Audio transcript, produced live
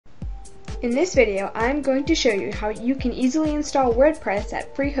In this video, I'm going to show you how you can easily install WordPress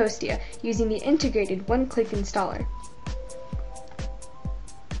at FreeHostia using the integrated one-click installer.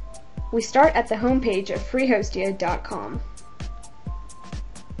 We start at the homepage of FreeHostia.com.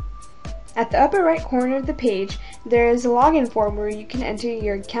 At the upper right corner of the page, there is a login form where you can enter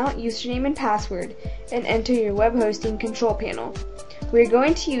your account username and password and enter your web hosting control panel. We are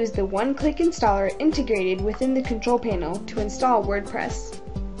going to use the one-click installer integrated within the control panel to install WordPress.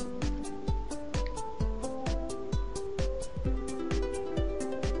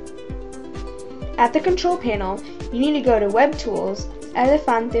 At the control panel, you need to go to Web Tools,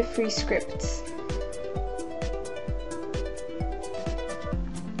 Elefante Free Scripts.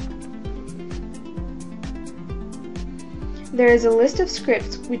 There is a list of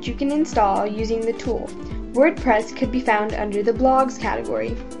scripts which you can install using the tool. WordPress could be found under the Blogs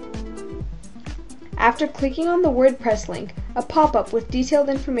category. After clicking on the WordPress link, a pop-up with detailed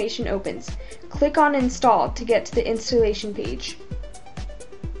information opens. Click on Install to get to the installation page.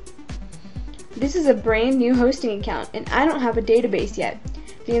 This is a brand new hosting account and I don't have a database yet.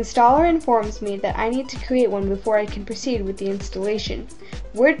 The installer informs me that I need to create one before I can proceed with the installation.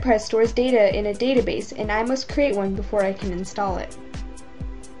 WordPress stores data in a database and I must create one before I can install it.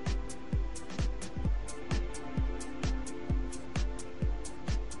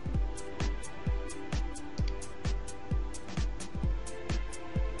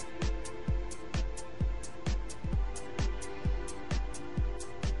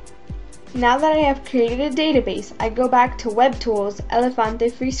 Now that I have created a database, I go back to Web Tools,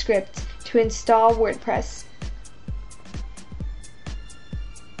 Elefante Free Scripts to install WordPress.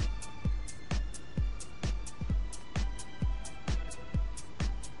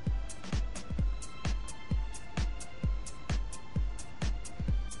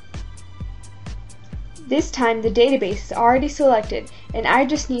 This time the database is already selected and I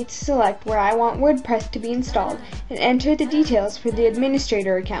just need to select where I want WordPress to be installed and enter the details for the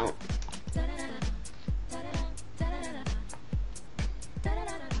administrator account.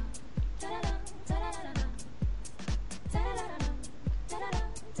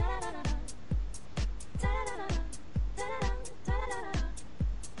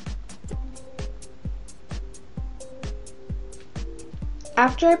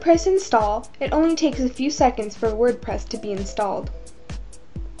 After I press install, it only takes a few seconds for WordPress to be installed.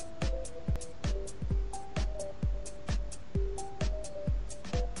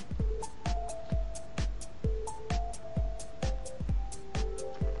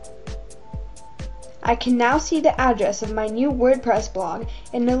 I can now see the address of my new WordPress blog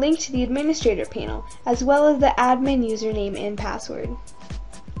and the link to the administrator panel, as well as the admin username and password.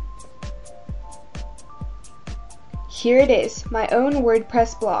 Here it is, my own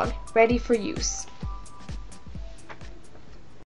WordPress blog, ready for use.